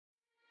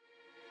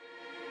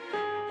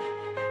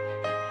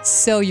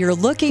So you're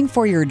looking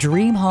for your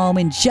dream home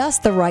in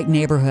just the right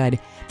neighborhood,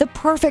 the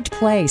perfect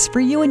place for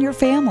you and your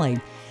family.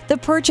 The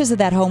purchase of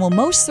that home will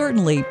most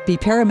certainly be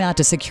paramount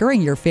to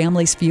securing your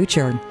family's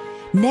future.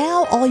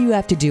 Now all you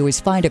have to do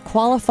is find a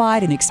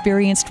qualified and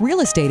experienced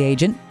real estate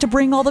agent to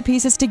bring all the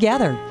pieces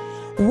together.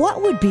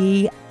 What would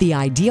be the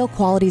ideal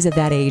qualities of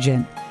that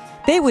agent?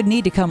 They would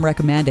need to come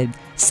recommended.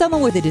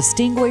 Someone with a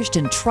distinguished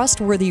and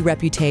trustworthy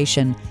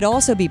reputation. They'd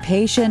also be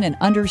patient and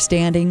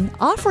understanding,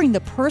 offering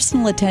the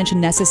personal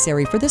attention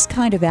necessary for this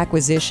kind of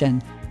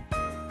acquisition.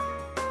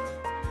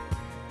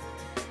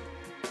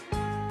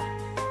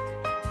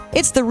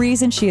 It's the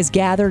reason she has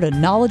gathered a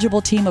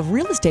knowledgeable team of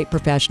real estate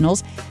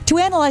professionals to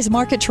analyze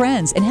market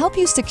trends and help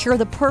you secure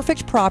the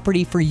perfect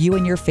property for you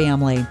and your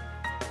family.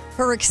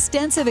 Her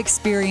extensive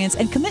experience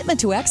and commitment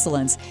to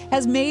excellence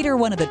has made her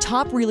one of the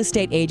top real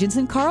estate agents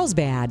in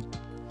Carlsbad.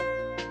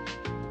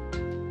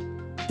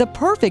 The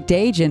perfect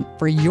agent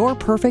for your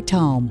perfect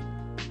home.